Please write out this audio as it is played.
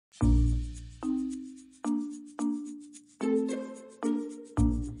Hello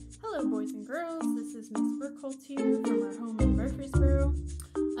boys and girls, this is Miss Burkholz here from our home in Murfreesboro.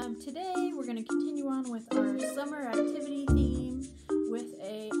 Today we're going to continue on with our summer activity theme with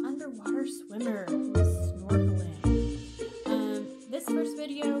a underwater swimmer with snorkeling. This first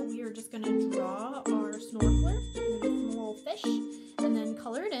video we are just going to draw our snorkeler with some little fish and then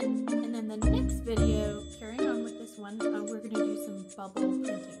color it in, and then the next video, carrying on with this one, we're going to do some bubble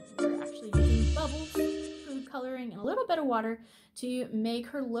printing. We're actually using bubbles, food coloring, and a little bit of water to make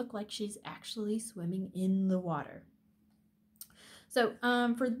her look like she's actually swimming in the water. So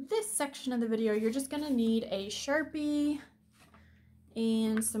for this section of the video, you're just going to need a Sharpie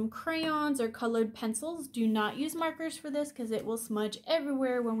and some crayons or colored pencils. Do not use markers for this because it will smudge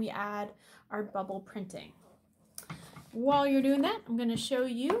everywhere when we add our bubble printing. While you're doing that, I'm going to show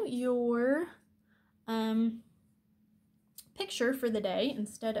you your picture for the day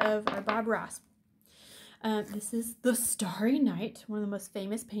instead of our Bob Ross. This is The Starry Night, one of the most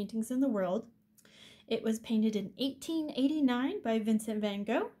famous paintings in the world. It was painted in 1889 by Vincent van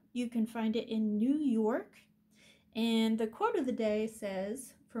Gogh. You can find it in New York. And the quote of the day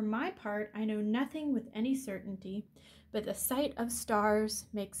says, "For my part, I know nothing with any certainty, but the sight of stars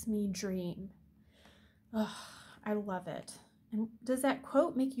makes me dream." Oh, I love it. And does that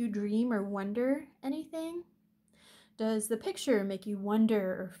quote make you dream or wonder anything? Does the picture make you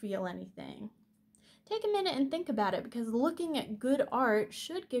wonder or feel anything? Take a minute and think about it, because looking at good art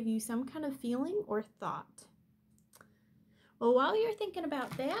should give you some kind of feeling or thought. Well, while you're thinking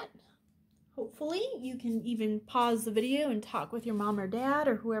about that, hopefully you can even pause the video and talk with your mom or dad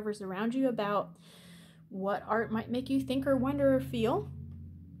or whoever's around you about what art might make you think or wonder or feel.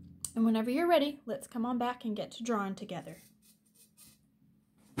 And whenever you're ready, let's come on back and get to drawing together.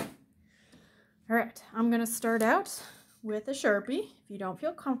 All right, I'm going to start out with a Sharpie. If you don't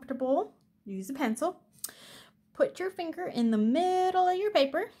feel comfortable, use a pencil. Put your finger in the middle of your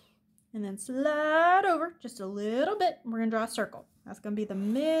paper and then slide over just a little bit. We're going to draw a circle. That's going to be the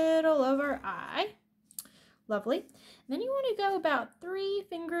middle of our eye. Lovely. And then you want to go about 3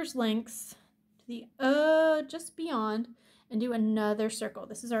 fingers lengths to the just beyond and do another circle.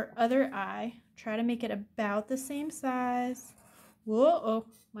 This is our other eye. Try to make it about the same size. Whoa,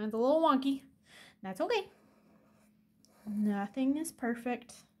 mine's a little wonky. That's okay. Nothing is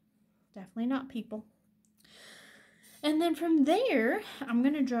perfect. Definitely not people. And then from there, I'm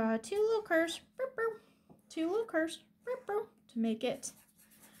going to draw 2 little curves. 2 little curves to make it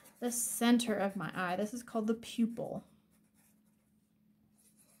the center of my eye. This is called the pupil.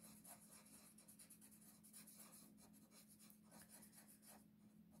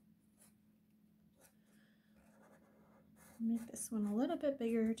 Make this one a little bit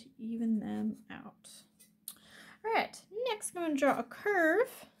bigger to even them out. All right, next I'm going to draw a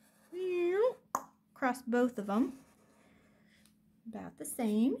curve across both of them. About the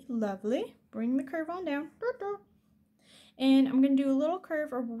same. Lovely. Bring the curve on down. And I'm going to do a little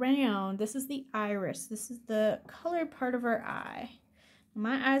curve around. This is the iris. This is the colored part of our eye.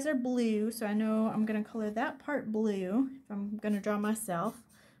 My eyes are blue, so I know I'm going to color that part blue if I'm going to draw myself.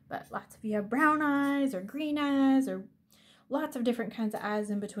 But lots of you have brown eyes or green eyes or lots of different kinds of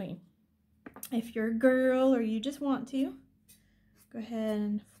eyes in between. If you're a girl or you just want to, go ahead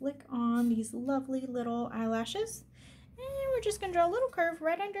and flick on these lovely little eyelashes. And we're just going to draw a little curve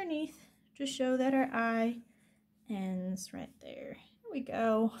right underneath to show that our eye ends right there. Here we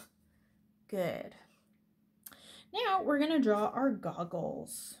go. Good. Now we're going to draw our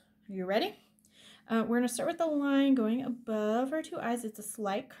goggles. Are you ready? We're going to start with the line going above our 2 eyes. It's a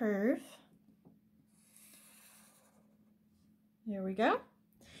slight curve. There we go.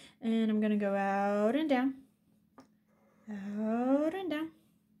 And I'm going to go out and down. Out and down.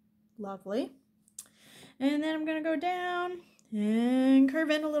 Lovely. And then I'm going to go down and curve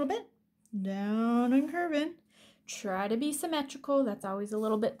in a little bit. Down and curve in. Try to be symmetrical. That's always a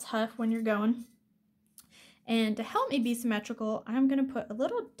little bit tough when you're going. And to help me be symmetrical, I'm going to put a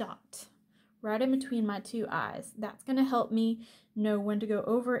little dot right in between my 2 eyes. That's going to help me know when to go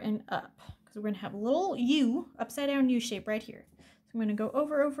over and up, because we're going to have a little U, upside down U shape right here. So I'm going to go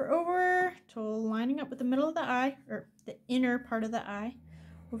over till lining up with the middle of the eye, or the inner part of the eye.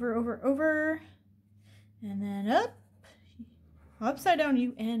 Over, and then up, upside down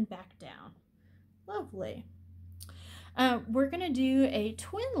U, and back down. Lovely. We're going to do a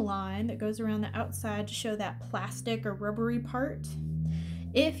twin line that goes around the outside to show that plastic or rubbery part.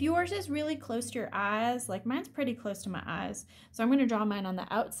 If yours is really close to your eyes, like mine's pretty close to my eyes, so I'm going to draw mine on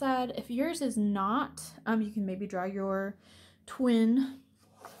the outside. If yours is not, you can maybe draw your twin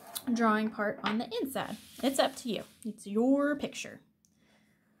drawing part on the inside. It's up to you. It's your picture.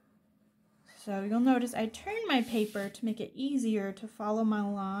 So you'll notice I turned my paper to make it easier to follow my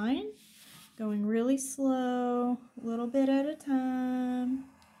line. Going really slow, a little bit at a time.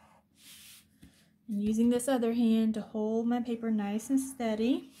 And using this other hand to hold my paper nice and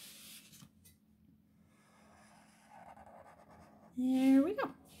steady. There we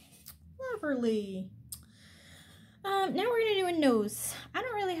go. Lovely. Now we're going to do a nose. I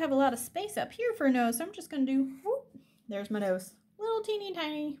don't really have a lot of space up here for a nose, so I'm just going to do, whoop, there's my nose. Little teeny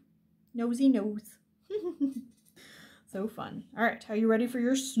tiny nosy nose. So fun. All right, are you ready for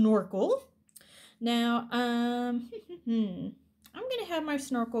your snorkel? Now, I'm going to have my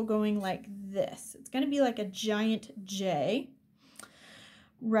snorkel going like this. It's going to be like a giant J.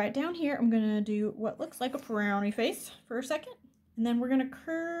 Right down here, I'm going to do what looks like a frowny face for a second. And then we're going to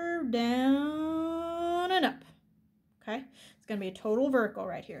curve down and up. Okay? It's going to be a total vertical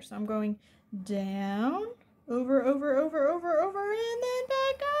right here. So I'm going down, over, and then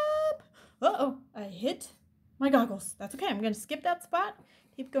back up. Uh-oh, I hit my goggles. That's okay. I'm going to skip that spot.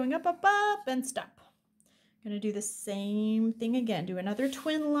 Keep going up, and stop. I'm going to do the same thing again. Do another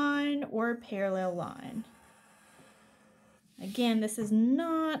twin line or parallel line. Again, this is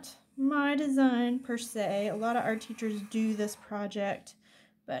not my design per se. A lot of art teachers do this project,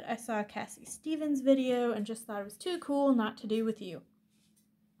 but I saw Cassie Stehens' video and just thought it was too cool not to do with you.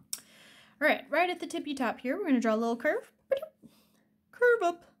 All right at the tippy top here, we're going to draw a little curve. Curve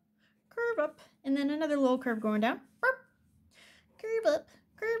up, and then another little curve going down. Curve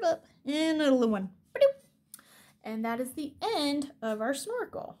up, and a little one. And that is the end of our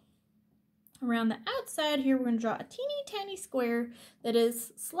snorkel. Around the outside here, we're going to draw a teeny tiny square that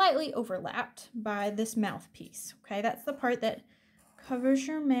is slightly overlapped by this mouthpiece. Okay, that's the part that covers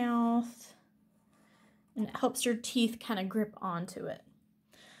your mouth and it helps your teeth kind of grip onto it.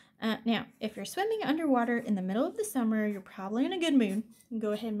 Now, if you're swimming underwater in the middle of the summer, you're probably in a good mood. You can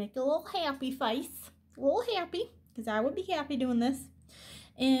go ahead and make a little happy face. A little happy, because I would be happy doing this.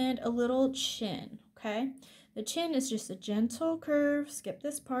 And a little chin, okay? The chin is just a gentle curve. Skip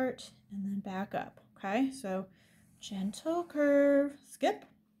this part and then back up, okay? So gentle curve, skip.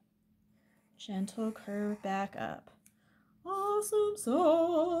 Gentle curve, back up. Awesome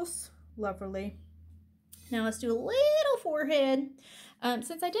sauce. Lovely. Now let's do a little forehead.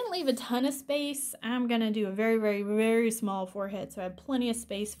 Since I didn't leave a ton of space, I'm going to do a very small forehead, so I have plenty of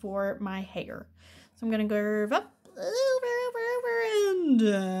space for my hair. So I'm going to curve up, over, and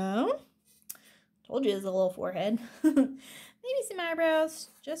down. Told you it's a little forehead. Maybe some eyebrows,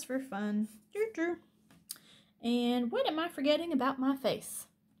 just for fun. And what am I forgetting about my face?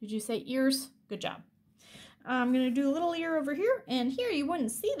 Did you say ears? Good job. I'm going to do a little ear over here, and here you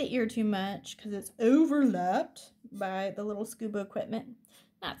wouldn't see the ear too much because it's overlapped by the little scuba equipment.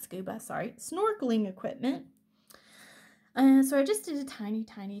 Not scuba, sorry, snorkeling equipment. So I just did a tiny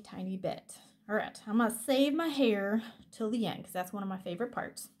bit. All right, I'm going to save my hair till the end because that's one of my favorite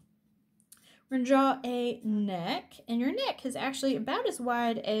parts. We're going to draw a neck, and your neck is actually about as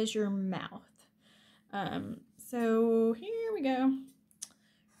wide as your mouth. So here we go.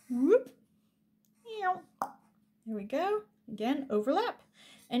 Whoop. There we go. Again, overlap.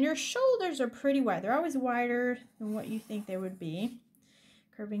 And your shoulders are pretty wide. They're always wider than what you think they would be.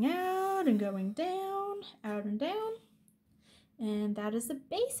 Curving out and going down, out and down. And that is the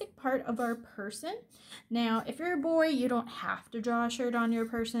basic part of our person. Now, if you're a boy, you don't have to draw a shirt on your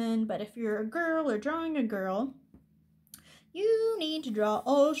person. But if you're a girl or drawing a girl, you need to draw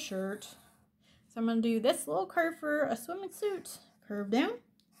a shirt. So I'm going to do this little curve for a swimming suit. Curve down.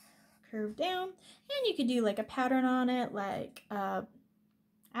 And you could do like a pattern on it, like, I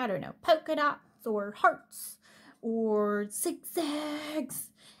don't know, polka dots or hearts or zigzags.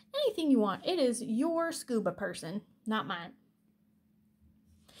 Anything you want. It is your scuba person, not mine.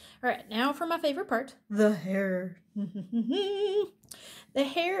 All right, now for my favorite part, the hair. The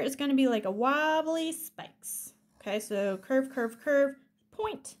hair is going to be like a wobbly spikes. Okay, so curve,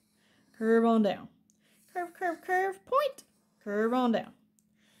 point, curve on down. Curve, point, curve on down.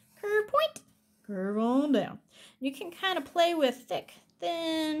 Curve, point, curve on down. You can kind of play with thick,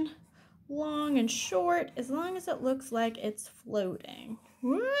 thin, long, and short as long as it looks like it's floating.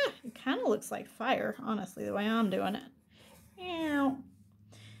 It kind of looks like fire, honestly, the way I'm doing it.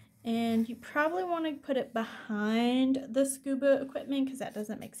 And you probably want to put it behind the scuba equipment because that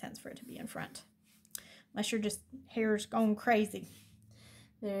doesn't make sense for it to be in front. Unless your just hair's going crazy.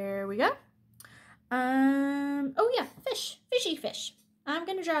 There we go. Oh yeah, fishy fish. I'm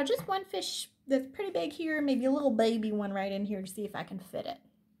going to draw just one fish that's pretty big here, maybe a little baby one right in here to see if I can fit it.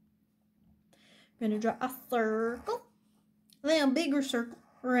 I'm going to draw a circle, then a bigger circle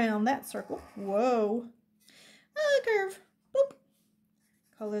around that circle. Whoa. A curve. Boop.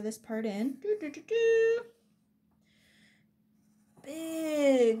 color this part in. Doo, doo, doo, doo.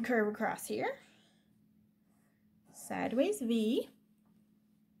 Big curve across here. Sideways V.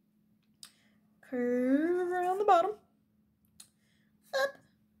 Curve around the bottom. Up.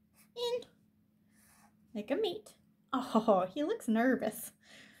 In. Like a meat. Oh, he looks nervous.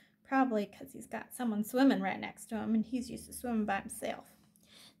 Probably because he's got someone swimming right next to him and he's used to swimming by himself.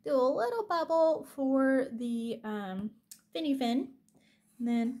 Do a little bubble for the finny fin. And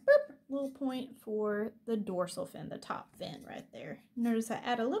then, boop, little point for the dorsal fin, the top fin right there. Notice I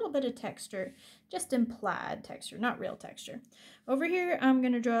add a little bit of texture, just implied texture, not real texture. Over here, I'm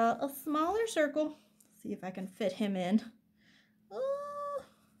going to draw a smaller circle. See if I can fit him in. Oh,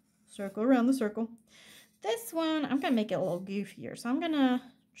 circle around the circle. This one, I'm going to make it a little goofier. So I'm going to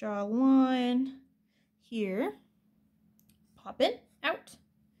draw a line here. Pop it out.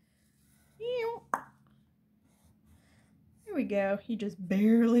 There we go. He just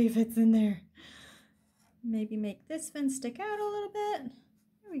barely fits in there. Maybe make this fin stick out a little bit.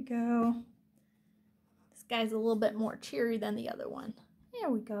 There we go. This guy's a little bit more cheery than the other one. There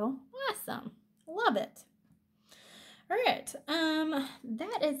we go. Awesome. Love it. All right.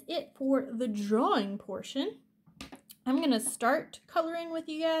 That is it for the drawing portion. I'm going to start coloring with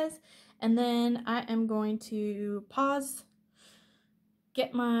you guys, and then I am going to pause,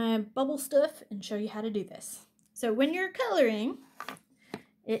 get my bubble stuff, and show you how to do this. So when you're coloring,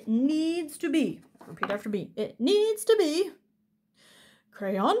 it needs to be, repeat after me, it needs to be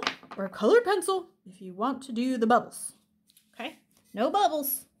crayon or colored pencil if you want to do the bubbles. Okay? No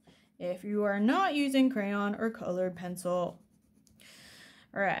bubbles if you are not using crayon or colored pencil.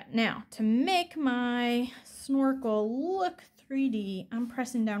 All right, now to make my snorkel look 3D, I'm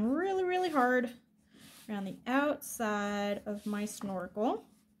pressing down really, really hard around the outside of my snorkel.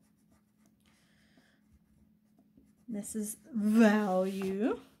 This is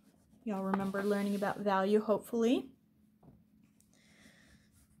value. Y'all remember learning about value, hopefully.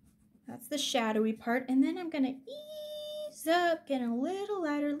 That's the shadowy part. And then I'm going to ease up, get a little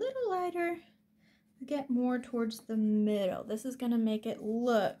lighter, get more towards the middle. This is going to make it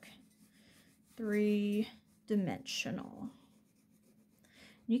look three-dimensional.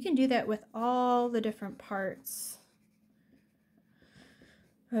 You can do that with all the different parts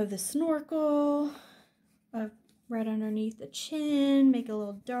of the snorkel, right underneath the chin, make it a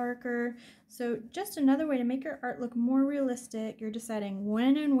little darker. So just another way to make your art look more realistic, you're deciding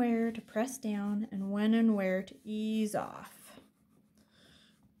when and where to press down and when and where to ease off.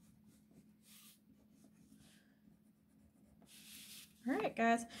 All right,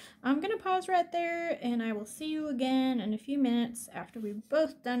 guys, I'm going to pause right there, and I will see you again in a few minutes after we've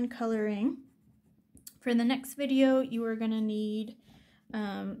both done coloring. For the next video, you are going to need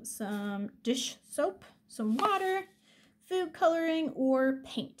some dish soap, some water, food coloring, or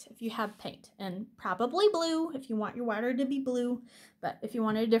paint if you have paint, and probably blue if you want your water to be blue, but if you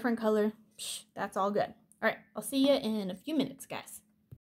wanted a different color, that's all good. All right, I'll see you in a few minutes, guys.